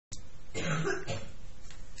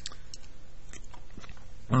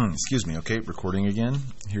Excuse me. Okay, recording again.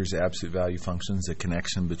 Here's the absolute value functions. The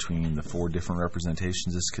connection between the four different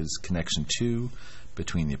representations is connection 2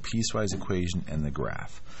 between the piecewise equation and the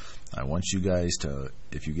graph. I want you guys to,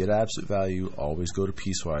 if you get absolute value, always go to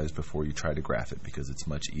piecewise before you try to graph it, because it's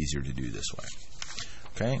much easier to do this way.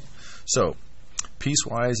 Okay, so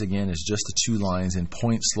piecewise again is just the two lines in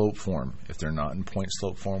point slope form. If they're not in point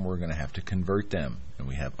slope form, we're going to have to convert them, and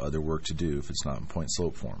we have other work to do if it's not in point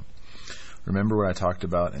slope form. Remember what I talked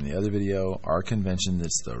about in the other video, our convention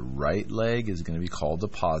that's the right leg is going to be called the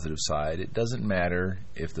positive side. It doesn't matter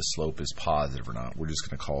if the slope is positive or not. We're just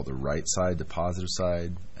going to call the right side the positive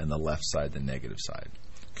side and the left side the negative side.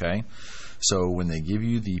 Okay? So when they give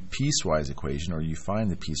you the piecewise equation, or you find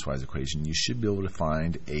the piecewise equation, you should be able to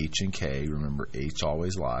find h and k. Remember, h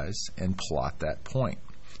always lies, and plot that point.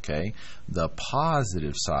 Okay? The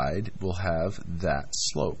positive side will have that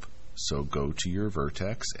slope. So go to your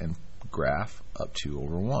vertex and graph up 2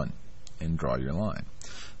 over 1 and draw your line.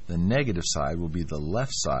 The negative side will be the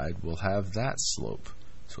left side, will have that slope.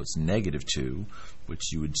 So it's -2,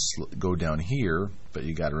 which you would go down here, but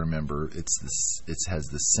you got to remember it has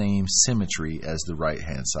the same symmetry as the right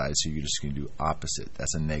hand side, so you're just going to do opposite.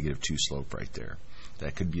 That's a -2 slope right there.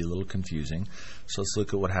 That could be a little confusing. So let's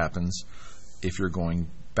look at what happens if you're going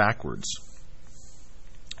backwards.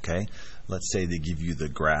 Okay, let's say they give you the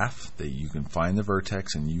graph, that you can find the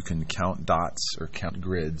vertex and you can count dots or count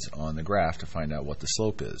grids on the graph to find out what the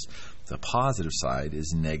slope is. The positive side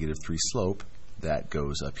is -3 slope. That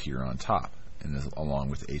goes up here on top, and along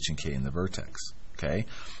with h and k in the vertex. Okay,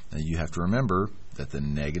 now you have to remember that the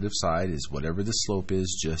negative side is whatever the slope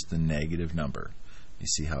is, just the negative number. You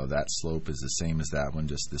see how that slope is the same as that one,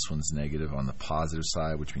 just this one's negative on the positive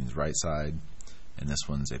side, which means right side, and this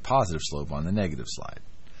one's a positive slope on the negative side.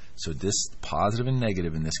 So this positive and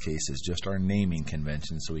negative in this case is just our naming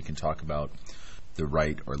convention, so we can talk about the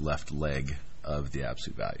right or left leg of the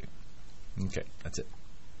absolute value. Okay, that's it.